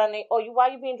you out on it. Or why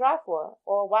you being dry for?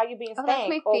 Or why you being Oh, that's stank?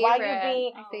 my Or why you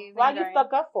favorite. being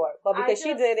stuck up for it? But because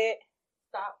she did it,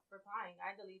 stop replying.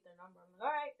 I delete their number. I'm like, all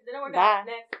right, it didn't work Bye. out.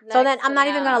 Next. So then I'm not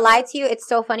even gonna lie to you. It's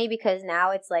so funny because now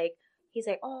it's like he's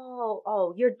like,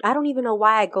 oh, I don't even know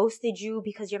why I ghosted you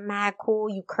because you're mad cool.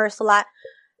 You curse a lot.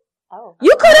 oh,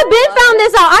 You could have been found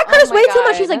this out. I curse my way too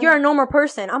much. God. He's like, you're a normal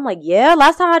person. I'm like, yeah.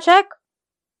 Last time I checked,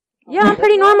 yeah, I'm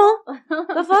pretty normal.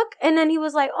 The fuck? And then he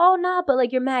was like, oh nah, but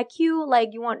like you're mad cute. Like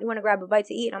you want to grab a bite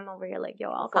to eat. And I'm over here like, yo,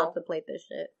 I'll contemplate this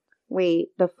shit. Wait,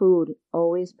 the food.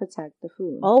 Always protect the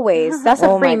food. Always. That's a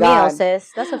Oh free my God. meal,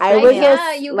 sis. That's a free I was meal.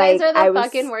 Yeah, you guys like, are I the was-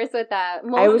 fucking worst with that.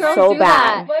 Most I was girls so do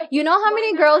bad. that. You know how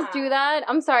many girls do that?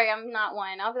 I'm sorry, I'm not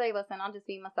one. I'll be like, listen, I'll just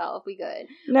be myself. We good.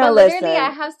 No, but listen. literally, I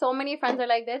have so many friends that are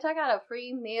like, bitch, I got a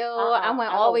free meal. I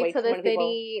went all the way to the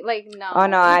city. Like, no. Oh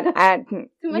no, much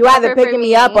you either effort for picking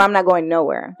me up or me. I'm not going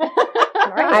nowhere.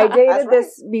 Right. I dated That's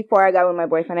this before I got with my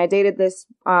boyfriend. I dated this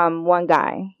one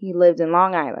guy. He lived in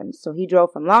Long Island, so he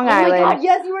drove from Long Island,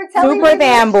 yes, you were super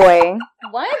fanboy,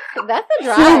 What? That's a to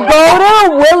drive. go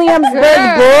to Williamsburg,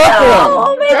 Brooklyn.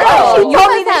 Oh my Girl, God, she you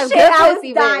told me must have this shit. good I was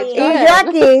pussy, bitch. dying. Go ahead.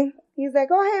 Exactly. He's like,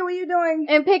 oh hey, what you doing?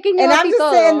 And picking you And up I'm y just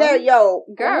todo. sitting there, yo,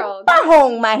 Girl. I'm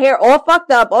home, my hair all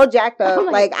fucked up, all jacked up, Oh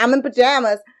my- like I'm in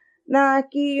pajamas. Nah,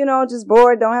 Aki, just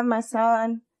bored, don't have my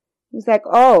son. He's like,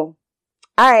 oh,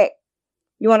 alright,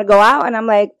 you want to go out? And I'm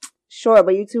like, sure,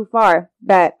 but you too far.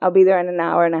 Bet, I'll be there in an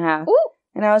hour and a half. Ooh.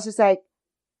 And I was just like,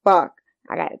 fuck,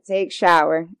 I gotta take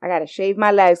shower, I gotta shave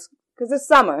my legs, cause it's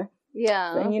summer.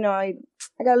 Yeah. And I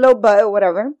got a little butt or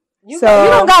whatever. You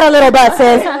don't got a little butt,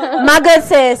 sis. My good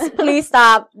sis, please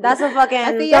stop. That's a fucking.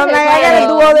 I see So I'm your like, hair I gotta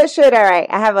model. do all this shit. All right.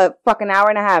 I have a fucking hour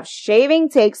and a half. Shaving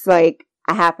takes like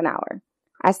a half an hour.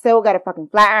 I still gotta fucking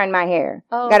flat iron my hair.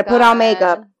 Oh, Gotta put on God.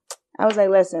 makeup. I was like,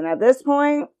 listen, at this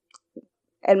point,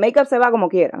 el makeup se va como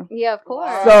quiera. Yeah, of course.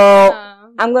 So Yeah.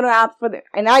 I'm gonna opt for the,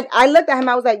 and I looked at him,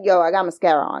 I was like, yo, I got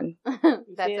mascara on.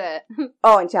 That's it.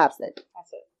 Oh, and chapstick.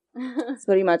 that's it. That's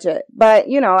pretty much it. But,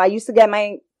 I used to get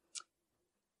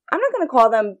I'm not going to call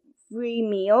them free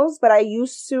meals, but I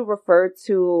used to refer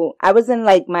to, I was in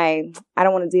like I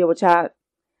don't want to deal with chat.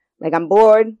 Like I'm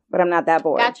bored, but I'm not that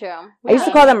bored. Got you. I used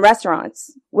to call them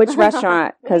restaurants. Which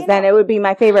restaurant? Because then it would be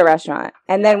my favorite restaurant.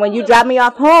 And then when you drop me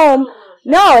off home,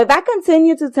 no, if I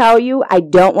continue to tell you I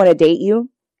don't want to date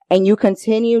you, and you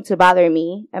continue to bother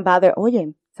me and bother,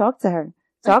 oye, talk to her.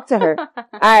 All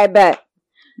right, bet.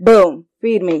 Boom.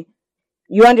 Feed me.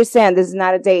 You understand this is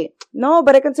not a date. No,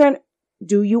 but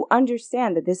do you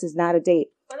understand that this is not a date?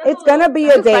 It's gonna be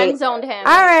a You date. friend zoned him.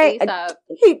 All right. ASAP.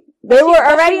 They were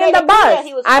already made in the it clear bus.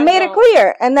 he was I made it friend-zoned.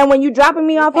 clear. And then when you dropping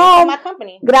me off Thanks for home, my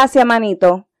company. gracias,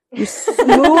 manito. You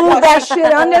smooth that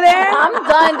shit under there. I'm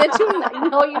done. Did you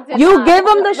know you did You not. give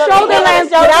them the shoulder give length. them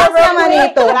the shoulder Gracias, real quick.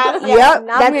 manito. Gracias. Yep,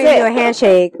 Now I'm that's giving you a it.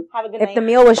 handshake. Have a good If night. the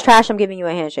meal was trash, I'm giving you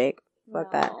a handshake.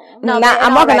 Fuck that. No, Nah, but I'm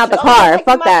in walking all out the respect- car. You Fuck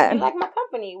like that. You like my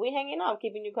company. We hanging out. I'm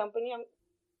keeping you company.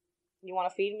 You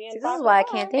want to feed me? See, this is why I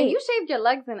can't And date. you shaved your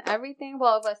legs and everything.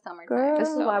 Well, it was summertime. Girl. This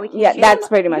is why we can't Yeah, shave. that's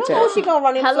pretty much You know it. she gonna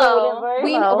run into Hello.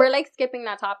 whatever. We're like skipping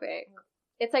that topic.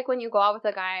 It's like when you go out with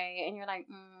a guy and you're like,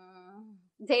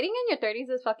 dating in your 30s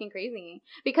is fucking crazy.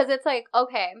 Because it's like,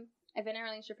 okay, I've been in a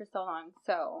relationship for so long,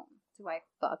 so do I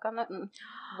fuck on that?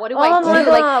 What do I Oh do? my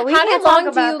Like, God, we how can't long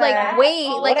talk do you about that. like wait?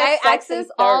 Oh, like what I is sex ask this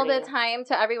in all the 30? time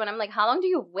to everyone. I'm like, how long do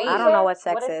you wait? I don't know what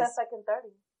sex What is is. sex like in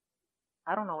 30?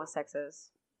 I don't know what sex is.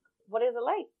 What is it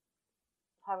like?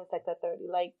 Having sex at 30?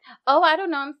 Like, Oh, I don't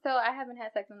know. I haven't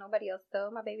had sex with nobody else.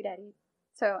 Still, my baby daddy.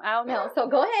 So I don't know. So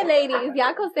go ahead, ladies.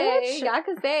 Y'all can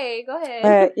say. Go ahead.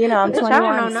 But, I'm Bitch, I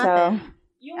don't 21, know so. nothing.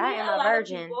 You I meet am a a lot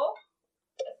virgin. Of people.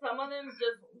 Some of them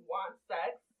just want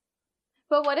sex.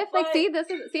 But what if, like,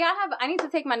 But- I need to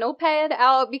take my notepad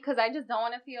out because I just don't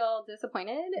want to feel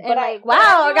disappointed. And But like, but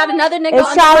wow, I I got feel another nigga. It's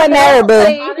on trial top and of error, it. boo.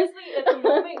 Like- Honestly, if the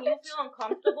moment you feel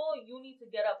uncomfortable, you need to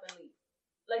get up and leave.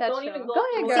 Like, That's don't true. even Go go.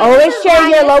 ahead, through girl. it. Always This is share why-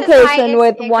 your this is why location it's-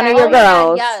 with one of your exactly. Oh,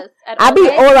 girls. yes. At I all be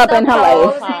times. all up in The her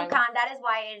pros life. That is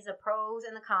why it is the pros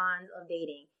and the cons of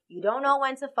dating. You don't know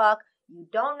when to fuck. You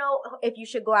don't know if you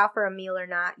should go out for a meal or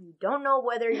not. You don't know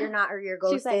whether you're not or you're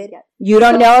ghosted. She's like, yes. You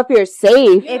don't know if you're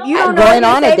safe. If you don't know going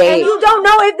on a date, and you don't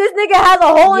know if this nigga has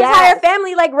a whole entire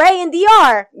family like Ray and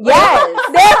DR. Yes.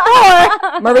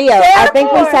 Therefore, Maria, I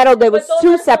think we settled it was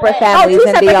two separate families two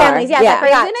in separate DR. families. Yes, I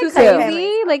forgot. Isn't Two it separate crazy?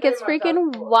 families. Like, it's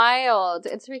freaking wild.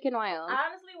 It's freaking wild.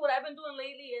 Honestly, what I've been doing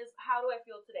lately is, how do I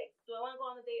feel today? Do I want to go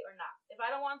on a date or not? If I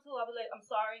don't want to, I'll be like, I'm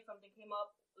sorry, something came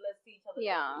up. Let's see each other.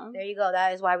 Yeah. There you go.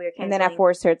 That is why we were canceling. And then I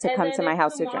forced her to And come then to my if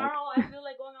house to drink. tomorrow I feel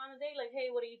like going on a date, like, hey,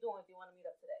 what are you doing? Do you want to meet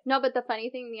up today? No, but the funny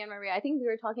thing, me and Maria, I think we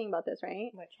were talking about this, right?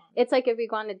 Which one? It's like if we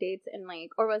go on a dates and like,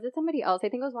 or was it somebody else? I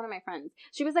think it was one of my friends.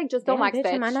 She was like, just don't wax,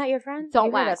 bitch. Am I not your friend? Don't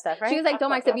You know wax. that stuff, right? She was like,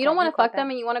 don't wax. If you don't want to fuck them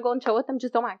that. and you want to go and chill with them,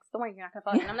 just don't wax. Don't worry, you're not gonna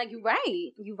fuck. And I'm like, you're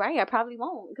right. I probably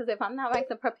won't, because if I'm not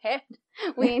waxing prepared,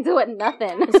 we ain't doing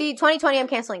nothing. See, 2020, I'm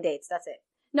canceling dates. That's it.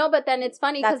 No, but then it's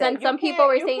funny because That's then some people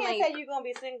were saying like, say you're gonna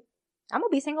be single. I'm gonna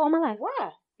be single all my life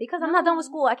Why? because I'm not done with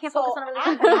school. I can't focus on a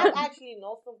I relationship. actually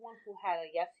know someone who had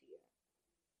a yes year,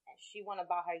 and she went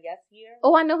about her yes year.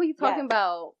 oh, I know who you're talking Yes.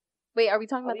 about. Wait, are we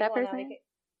talking about you that going on person?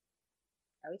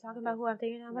 vaca- Are we talking about who I'm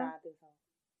thinking Nah, about? I think so.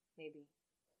 Maybe.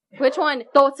 Which one?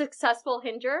 The successful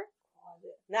hinger?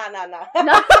 Nah.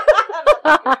 No.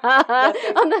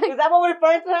 Is that what we're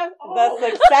referring to? The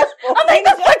successful. I'm like,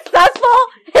 the successful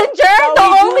hinger? So The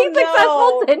we do only know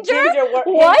successful hinger? What?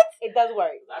 What? It does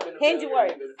work. Hinge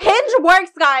works. Hinge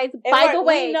works, guys. By the works.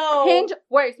 way, We know- Hinge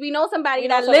works. We know somebody We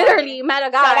know that somebody. literally met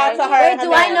a guy. Shout out to her. Wait, do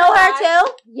I know her too?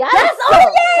 Yes.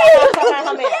 Shout out to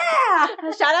her, man.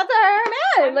 Yeah. Shout out to her,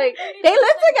 man. Like, they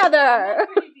live together.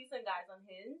 Pretty decent guys on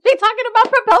Hinge. They talking about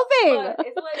proposing. But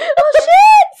it's like, Oh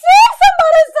shit! See,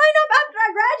 somebody sign up after I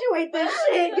graduate this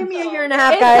shit. Give me a year and a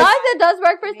half, guys. It does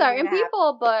work for Maybe you're certain gonna have-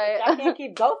 people, I but can't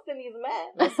keep ghosting these men.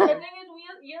 the thing is,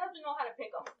 you have to know how to pick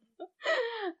them.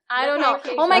 I don't know.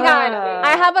 Conversation. Oh my god, Ah.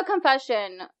 I have a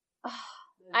confession.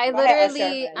 I Go ahead,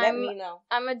 literally, Usher, let me know.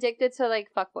 I'm addicted to like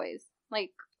fuckboys.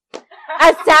 Like,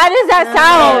 as sad as that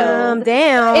sounds,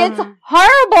 Damn. it's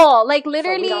horrible. Like we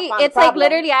literally, don't find it's like problem.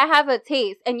 literally I have a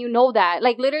taste, and you know that.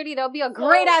 Like literally, there'll be a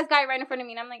great ass guy right in front of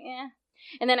me, and I'm like, eh.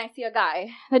 And then I see a guy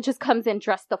that just comes in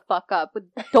dressed the fuck up with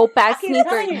dope ass I keep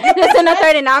sneakers, telling you, this and the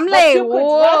third, and I'm But like, you could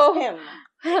whoa. dress him.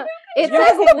 It's You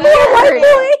like can mold weird.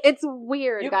 him. It's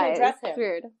weird, You can guys. dress It's him.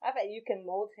 weird. I bet you can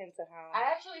mold him to how.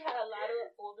 I actually had a lot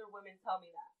of older women tell me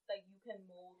that. Like, you can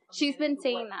mold a She's man been into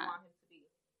saying what you that. want him to be.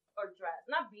 Or dress.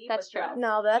 Not be, That's but dress. true.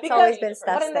 No, that's Because- always been But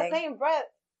Steph's in the thing. same breath,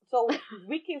 so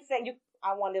we keep saying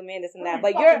I want a man, this and that.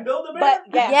 But Fucking build a man? but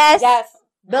yes,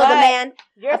 Build a But man.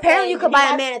 You're Apparently, you saying could buy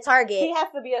a he man at has- Target. He has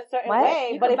to be a certain What?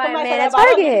 way. You But could if buy a somebody man said at about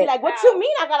him, you'd Target. be like, what you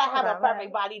mean? I gotta have Hold a on,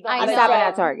 perfect body. I I'm know. stopping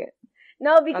at Target.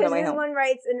 No, because way this home. one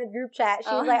writes in the group chat.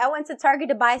 She's Oh. like, I went to Target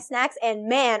to buy snacks, and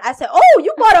man, I said, "Oh,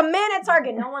 you bought a man at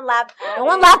Target." No one laughed. No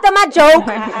one laughed at my joke.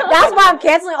 That's why I'm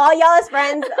canceling all y'all as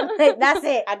friends. That's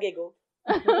it. I giggled.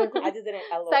 I just didn't.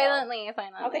 LOL. Silently.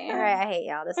 Okay. All right, I hate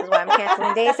y'all. This is why I'm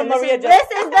canceling dates. That's a And this Maria is, joke.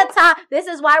 this is the top. This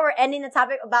is why we're ending the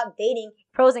topic about dating,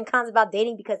 pros and cons about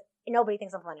dating, because nobody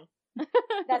thinks I'm funny.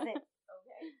 That's it.